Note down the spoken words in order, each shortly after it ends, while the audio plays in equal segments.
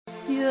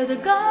You're the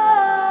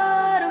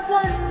God of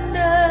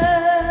wonders.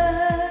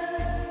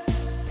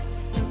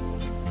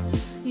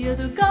 You're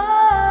the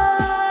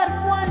God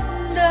of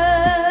wonders.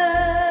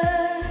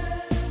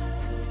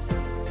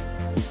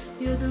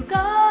 You're the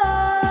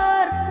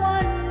God of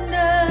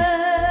wonders.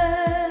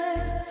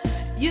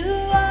 You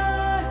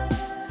are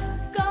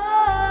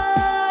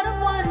God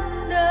of wonders.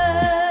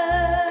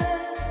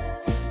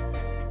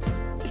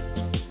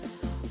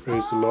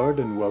 Praise the Lord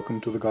and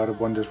welcome to the God of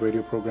Wonders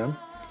radio program.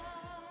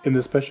 In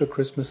the special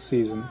Christmas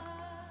season,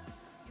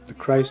 the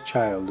Christ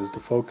child is the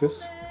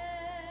focus,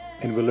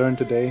 and we learn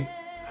today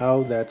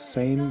how that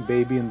same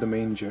baby in the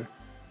manger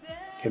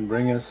can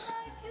bring us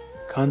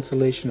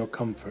consolation or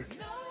comfort,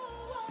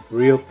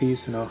 real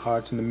peace in our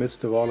hearts in the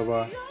midst of all of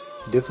our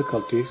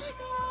difficulties,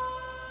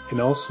 and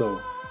also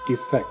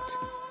effect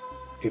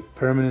a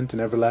permanent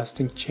and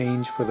everlasting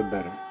change for the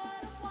better,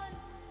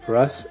 for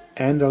us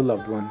and our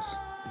loved ones.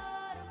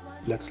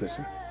 Let's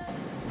listen.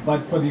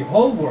 But for the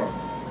whole world,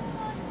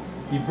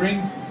 he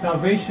brings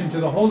salvation to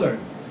the whole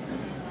earth.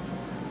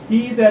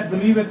 He that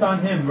believeth on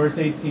him, verse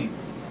 18,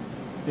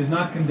 is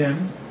not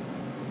condemned,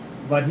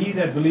 but he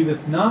that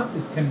believeth not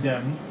is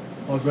condemned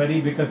already,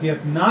 because he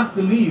hath not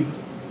believed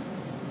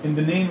in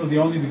the name of the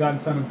only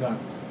begotten Son of God.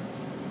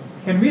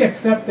 Can we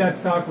accept that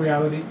stark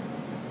reality?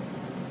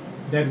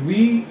 That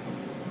we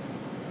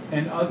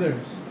and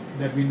others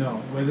that we know,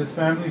 whether it's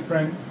family,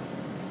 friends,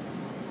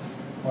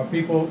 or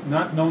people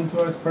not known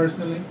to us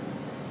personally,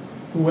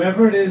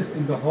 whoever it is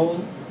in the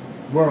whole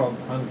world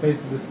on the face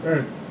of this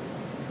earth,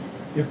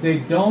 if they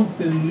don't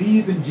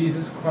believe in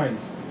Jesus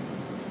Christ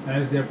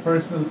as their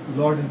personal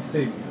Lord and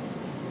Savior,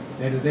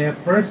 that is, they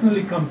have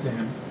personally come to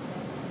him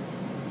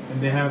and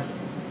they have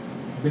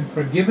been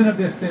forgiven of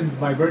their sins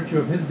by virtue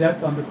of his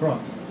death on the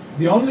cross.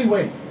 The only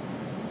way.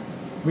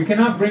 We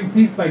cannot bring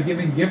peace by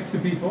giving gifts to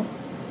people.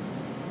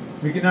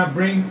 We cannot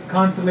bring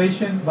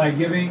consolation by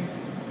giving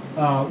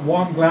a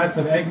warm glass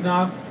of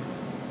eggnog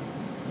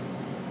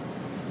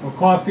or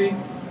coffee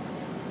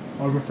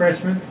or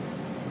refreshments.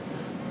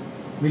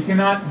 We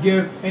cannot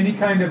give any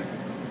kind of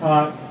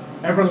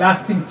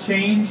everlasting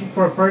change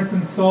for a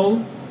person's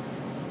soul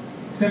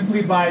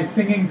simply by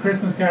singing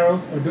Christmas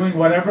carols or doing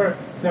whatever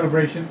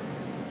celebration.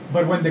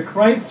 But when the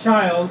Christ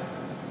child,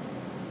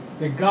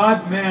 the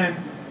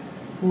God-man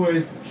who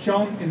is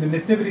shown in the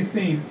nativity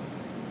scene,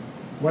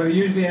 where they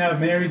usually have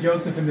Mary,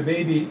 Joseph, and the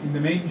baby in the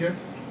manger,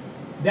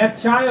 that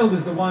child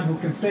is the one who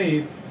can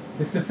save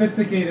the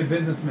sophisticated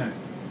businessman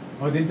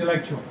or the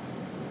intellectual.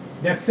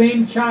 That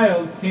same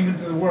child came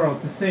into the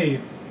world to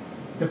save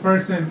the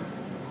person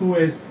who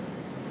is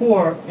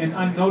poor and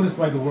unnoticed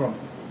by the world,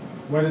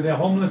 whether they're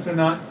homeless or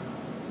not,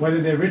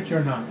 whether they're rich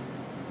or not.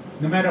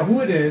 No matter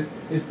who it is,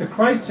 it's the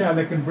Christ child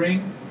that can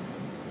bring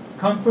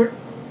comfort,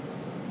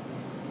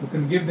 who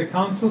can give the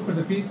counsel for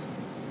the peace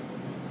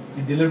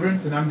and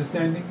deliverance and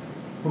understanding,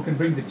 who can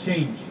bring the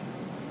change.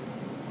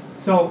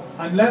 So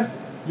unless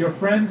your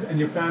friends and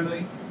your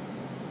family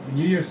and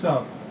you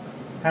yourself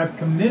have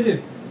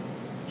committed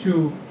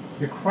to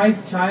the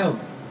Christ child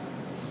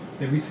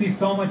that we see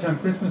so much on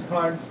Christmas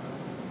cards,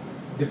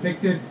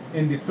 depicted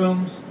in the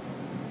films,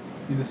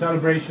 in the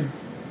celebrations,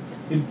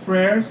 in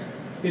prayers,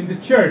 in the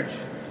church.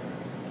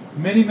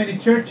 Many, many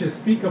churches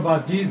speak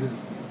about Jesus,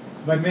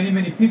 but many,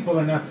 many people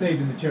are not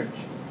saved in the church.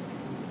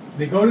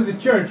 They go to the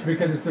church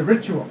because it's a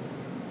ritual.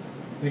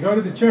 They go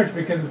to the church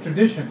because of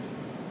tradition.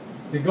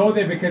 They go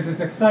there because it's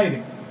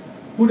exciting.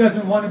 Who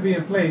doesn't want to be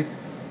in a place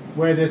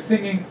where there's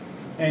singing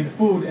and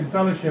food and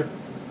fellowship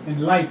and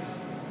lights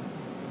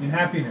and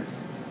happiness?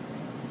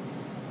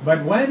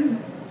 But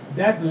when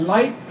that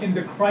light in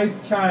the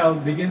Christ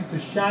child begins to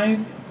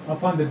shine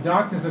upon the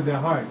darkness of their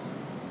hearts,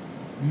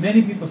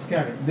 many people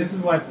scatter. This is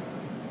what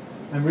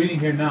I'm reading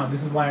here now.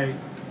 This is why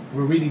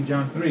we're reading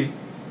John 3.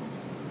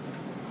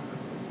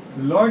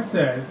 The Lord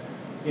says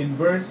in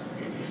verse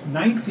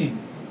 19,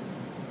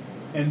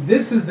 and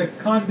this is the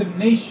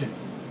condemnation,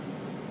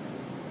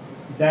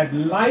 that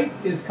light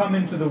is come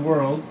into the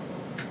world,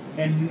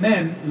 and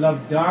men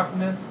love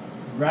darkness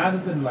rather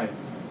than light,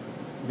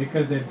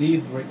 because their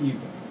deeds were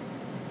evil.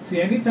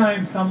 See,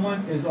 anytime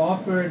someone is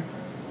offered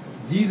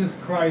Jesus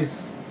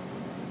Christ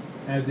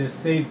as their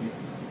Savior,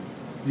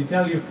 you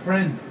tell your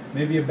friend,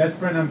 maybe your best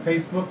friend on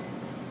Facebook,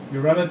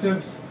 your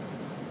relatives,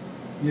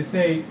 you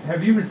say,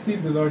 have you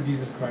received the Lord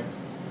Jesus Christ?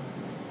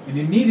 And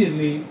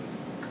immediately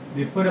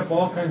they put up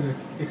all kinds of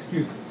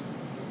excuses.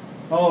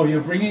 Oh,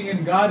 you're bringing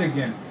in God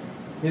again.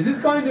 Is this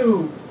going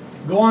to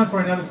go on for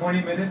another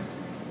 20 minutes?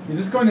 Is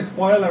this going to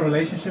spoil our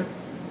relationship?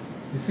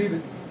 You see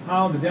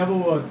how the devil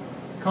will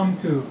come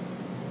to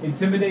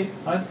intimidate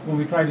us when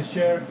we try to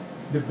share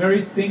the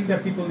very thing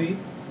that people need,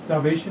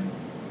 salvation.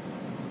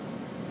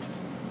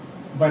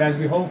 But as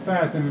we hold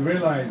fast and we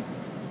realize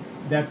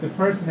that the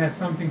person has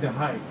something to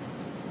hide.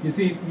 You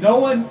see, no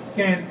one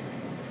can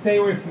stay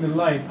away from the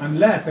light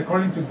unless,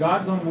 according to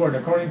God's own word,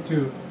 according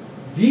to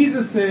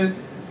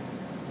Jesus'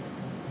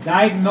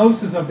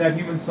 diagnosis of that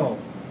human soul,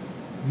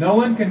 no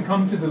one can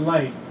come to the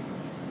light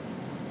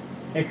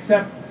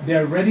except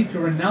they're ready to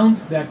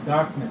renounce that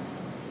darkness.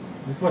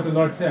 This is what the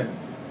Lord says.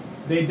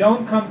 They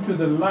don't come to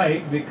the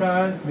light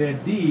because their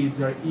deeds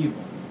are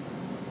evil.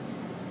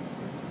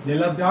 They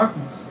love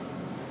darkness.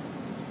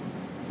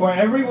 For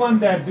everyone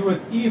that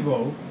doeth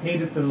evil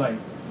hateth the light,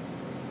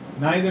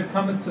 neither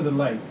cometh to the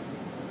light,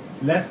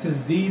 lest his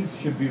deeds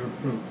should be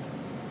reproved.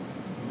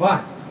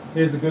 But,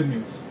 here's the good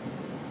news.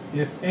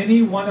 If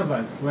any one of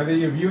us, whether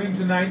you're viewing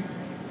tonight,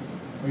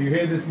 or you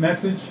hear this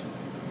message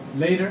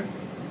later,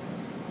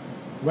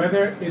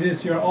 whether it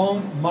is your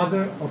own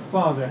mother or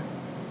father,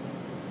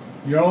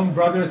 your own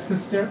brother or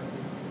sister,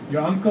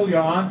 your uncle,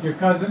 your aunt, your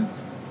cousin,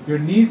 your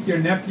niece, your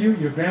nephew,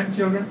 your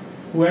grandchildren,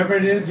 whoever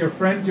it is, your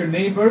friends, your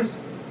neighbors,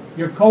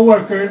 your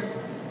co-workers,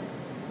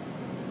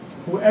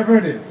 whoever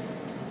it is,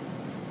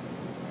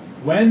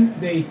 when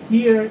they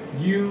hear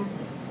you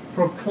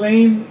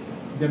proclaim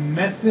the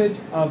message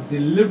of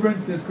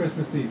deliverance this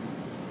Christmas season,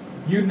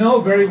 you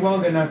know very well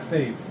they're not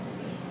saved.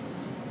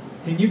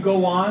 Can you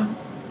go on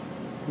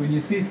when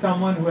you see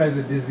someone who has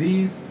a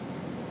disease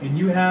and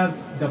you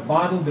have the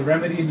bottle, the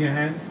remedy in your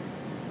hands,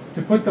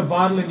 to put the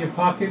bottle in your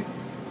pocket,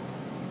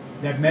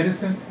 that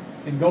medicine,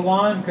 and go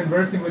on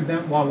conversing with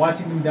them while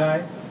watching them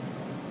die,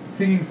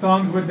 singing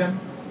songs with them,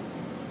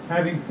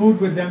 having food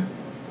with them,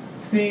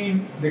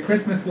 seeing the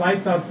Christmas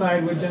lights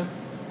outside with them,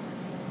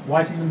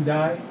 watching them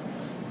die?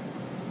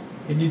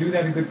 Can you do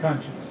that in good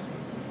conscience?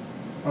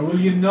 Or will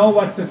you know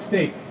what's at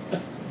stake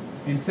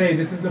and say,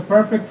 this is the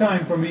perfect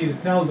time for me to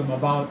tell them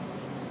about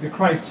the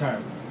Christ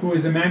child, who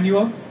is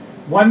Emmanuel,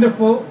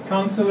 wonderful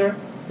counselor,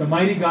 the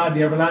mighty God,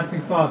 the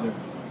everlasting Father,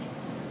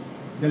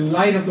 the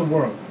light of the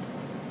world.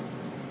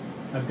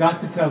 I've got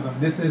to tell them,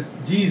 this is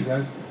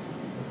Jesus,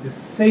 the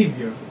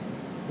Savior,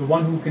 the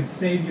one who can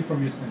save you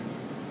from your sins.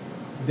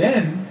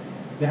 Then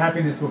the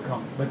happiness will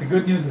come. But the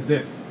good news is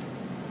this: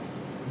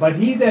 but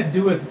he that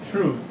doeth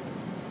truth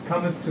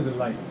cometh to the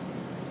light,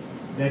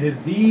 that his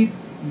deeds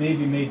may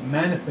be made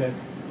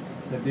manifest,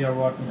 that they are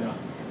wrought in God.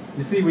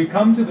 You see, we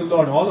come to the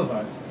Lord, all of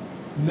us,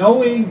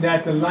 knowing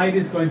that the light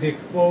is going to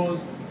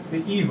expose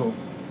the evil.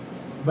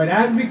 But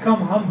as we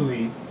come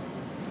humbly,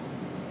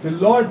 the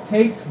Lord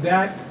takes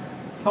that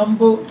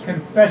humble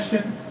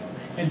confession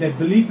and that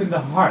belief in the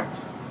heart,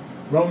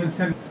 Romans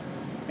 10,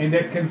 and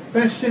that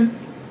confession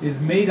is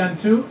made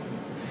unto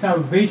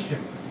salvation.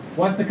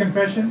 What's the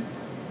confession?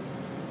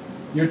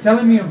 You're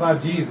telling me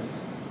about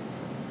Jesus.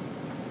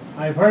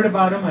 I've heard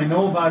about him, I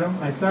know about him,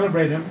 I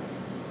celebrate him,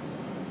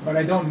 but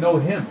I don't know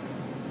him.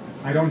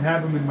 I don't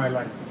have him in my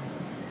life.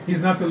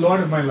 He's not the Lord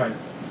of my life.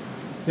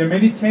 There are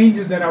many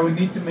changes that I would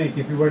need to make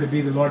if he were to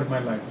be the Lord of my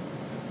life.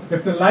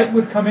 If the light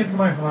would come into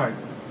my heart,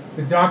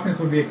 the darkness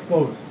would be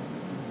exposed.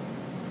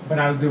 But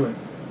I'll do it.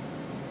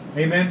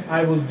 Amen.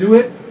 I will do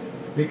it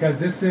because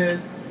this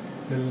is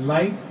the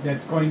light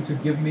that's going to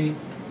give me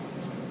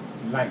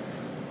life.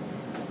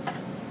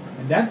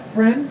 And that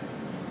friend,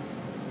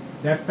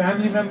 that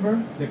family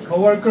member, the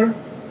coworker,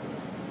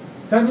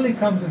 suddenly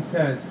comes and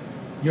says,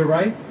 you're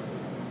right,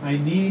 I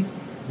need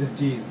this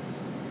Jesus.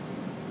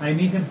 I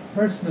need him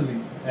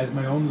personally as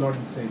my own Lord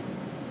and Savior.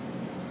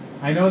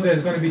 I know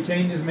there's going to be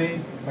changes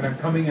made, but I'm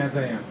coming as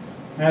I am.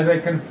 As I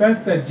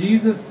confess that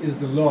Jesus is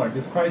the Lord,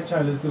 this Christ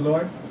child is the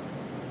Lord,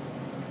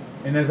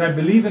 and as I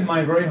believe in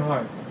my very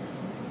heart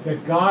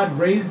that God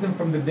raised him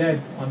from the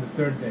dead on the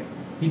third day,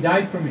 he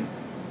died for me,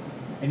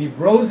 and he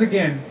rose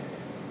again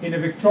in a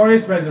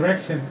victorious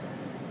resurrection,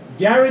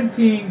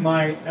 guaranteeing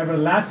my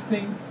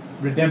everlasting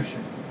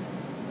redemption.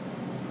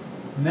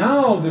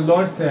 Now the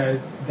Lord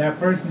says that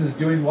person is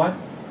doing what?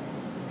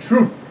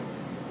 Truth.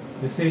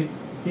 You see,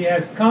 he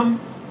has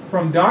come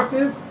from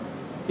darkness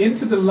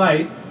into the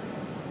light,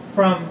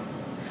 from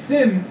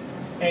sin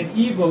and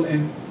evil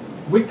and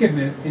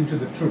wickedness into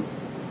the truth.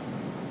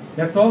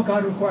 That's all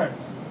God requires.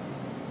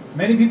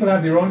 Many people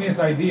have the erroneous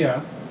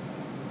idea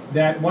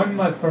that one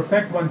must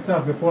perfect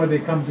oneself before they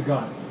come to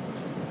God.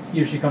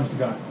 He or she comes to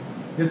God.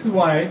 This is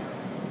why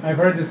I've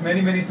heard this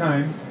many, many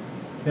times,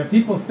 that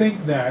people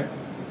think that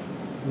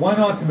one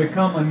ought to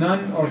become a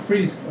nun or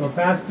priest or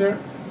pastor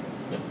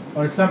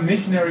or some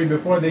missionary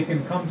before they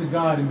can come to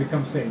God and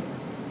become saved.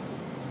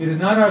 It is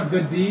not our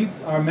good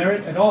deeds, our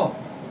merit at all.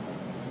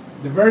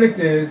 The verdict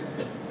is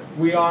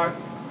we are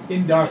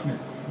in darkness.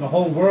 The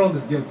whole world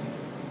is guilty.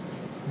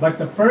 But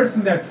the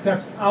person that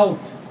steps out,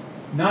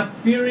 not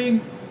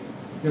fearing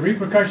the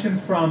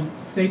repercussions from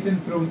Satan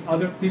through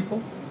other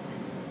people,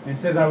 and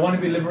says, I want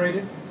to be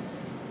liberated,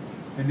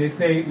 and they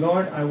say,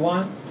 Lord, I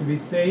want to be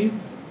saved,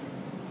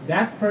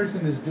 that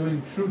person is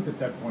doing truth at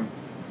that point.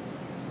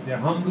 They're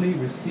humbly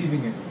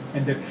receiving it.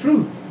 And the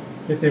truth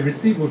that they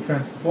receive will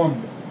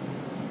transform them.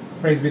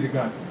 Praise be to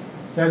God.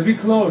 So as we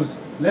close,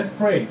 let's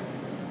pray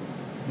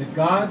that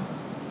God,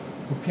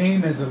 who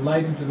came as a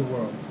light into the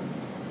world,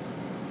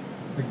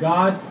 the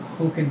God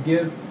who can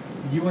give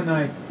you and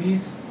I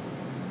peace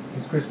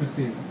this Christmas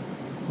season,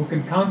 who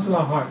can counsel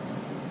our hearts,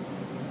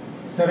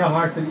 set our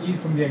hearts at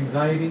ease from the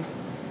anxiety,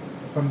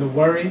 from the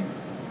worry,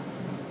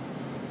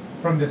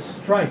 from the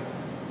strife,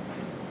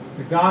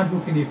 the God who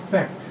can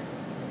effect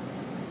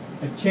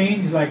a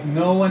change like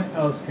no one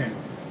else can,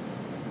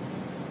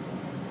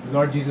 the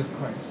Lord Jesus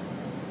Christ,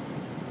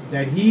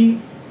 that he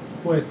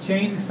who has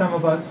changed some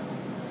of us,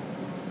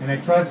 and I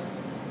trust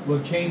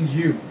will change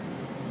you,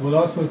 will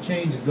also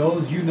change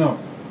those you know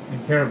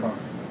and care about,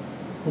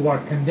 who are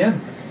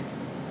condemned.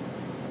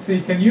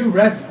 See, can you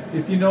rest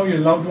if you know your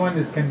loved one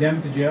is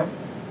condemned to jail?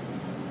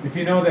 If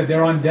you know that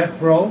they're on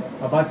death row,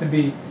 about to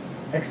be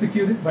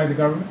executed by the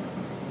government?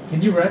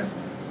 Can you rest?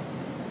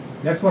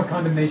 That's what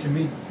condemnation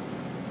means.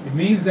 It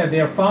means that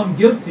they are found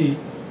guilty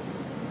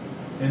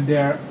and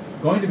they're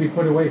going to be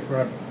put away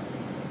forever.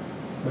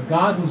 But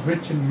God, who's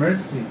rich in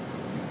mercy,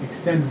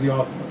 extends the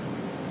offer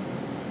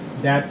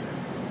that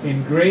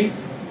in great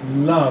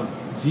love,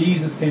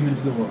 Jesus came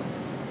into the world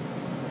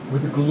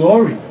with the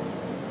glory.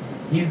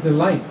 He's the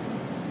light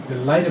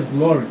of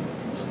glory.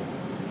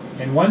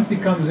 And once He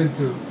comes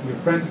into your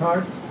friends'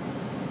 hearts,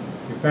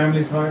 your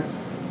family's hearts,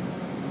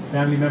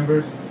 family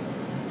members,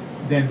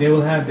 then they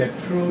will have that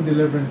true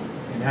deliverance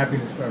and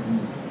happiness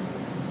forevermore.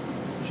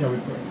 Shall we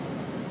pray?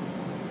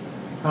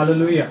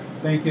 Hallelujah.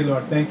 Thank you,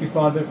 Lord. Thank you,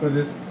 Father, for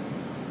this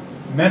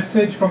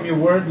message from your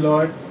word,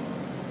 Lord,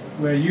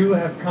 where you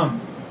have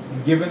come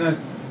and given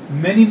us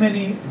many,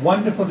 many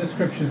wonderful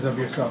descriptions of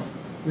yourself.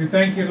 We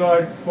thank you,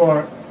 Lord,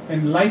 for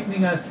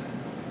enlightening us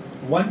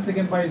once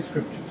again by your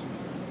scriptures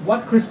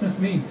what Christmas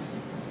means.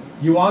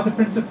 You are the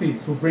Prince of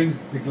Peace who brings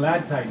the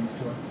glad tidings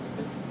to us.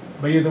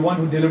 But you're the one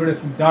who delivered us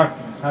from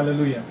darkness.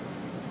 Hallelujah.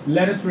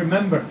 Let us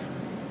remember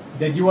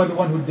that you are the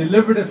one who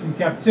delivered us from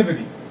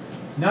captivity,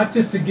 not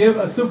just to give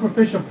a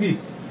superficial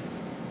peace,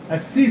 a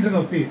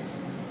seasonal peace,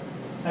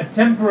 a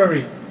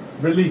temporary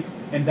relief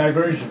and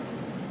diversion.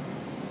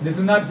 This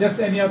is not just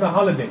any other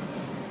holiday.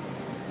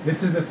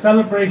 This is a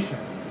celebration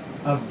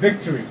of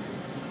victory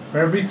for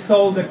every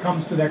soul that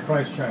comes to that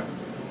Christ child.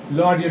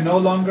 Lord, you're no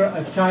longer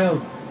a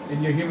child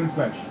in your human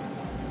flesh,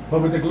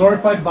 but with a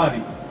glorified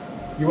body,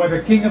 you are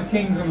the King of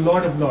kings and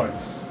Lord of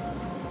lords.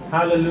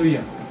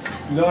 Hallelujah.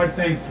 Lord,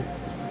 thank you.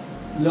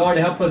 Lord,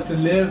 help us to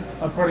live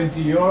according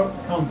to your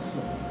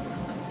counsel,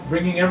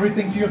 bringing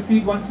everything to your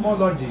feet once more,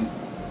 Lord Jesus,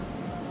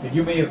 that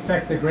you may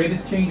effect the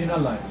greatest change in our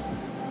lives.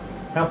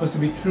 Help us to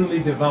be truly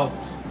devout.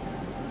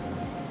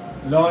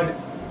 Lord,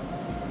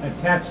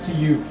 attached to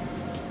you,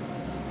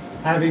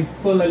 having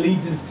full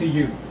allegiance to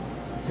you,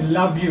 to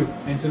love you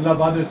and to love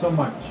others so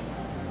much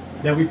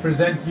that we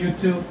present you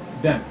to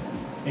them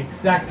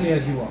exactly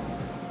as you are.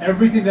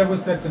 Everything that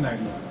was said tonight,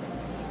 Lord,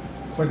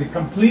 for the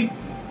complete,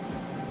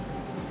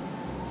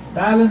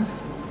 balanced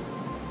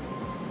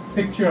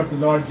picture of the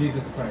Lord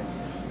Jesus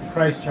Christ, the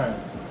Christ child.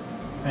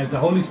 As the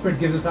Holy Spirit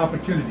gives us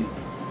opportunity,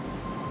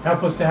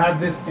 help us to have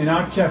this in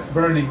our chest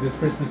burning this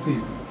Christmas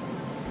season.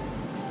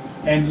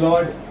 And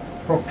Lord,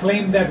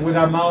 proclaim that with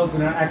our mouths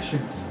and our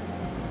actions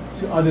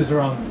to others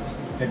around us,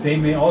 that they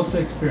may also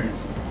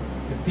experience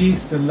the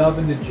peace, the love,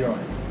 and the joy,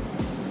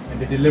 and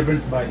the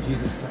deliverance by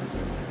Jesus Christ.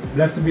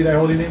 Blessed be thy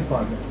holy name,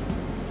 Father.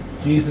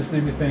 In Jesus'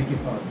 name we thank you,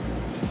 Father.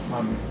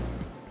 Amen.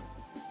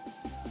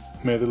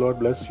 May the Lord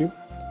bless you.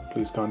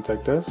 Please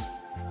contact us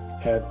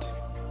at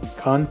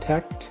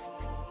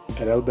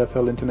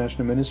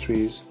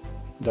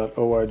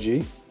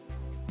contact@elbethelinternationalministries.org.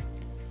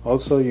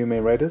 Also, you may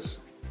write us,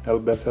 El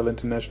Bethel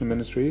International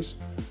Ministries,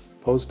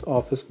 Post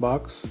Office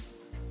Box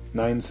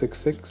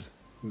 966,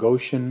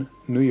 Goshen,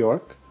 New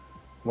York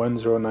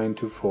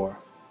 10924.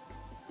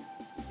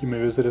 You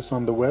may visit us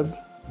on the web,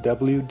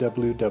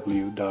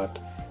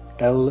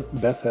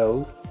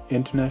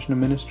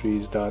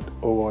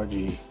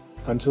 www.elbethelinternationalministries.org.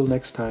 Until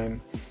next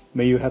time,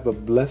 may you have a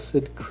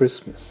blessed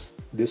Christmas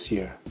this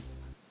year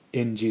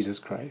in Jesus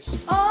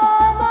Christ.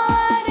 Oh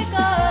my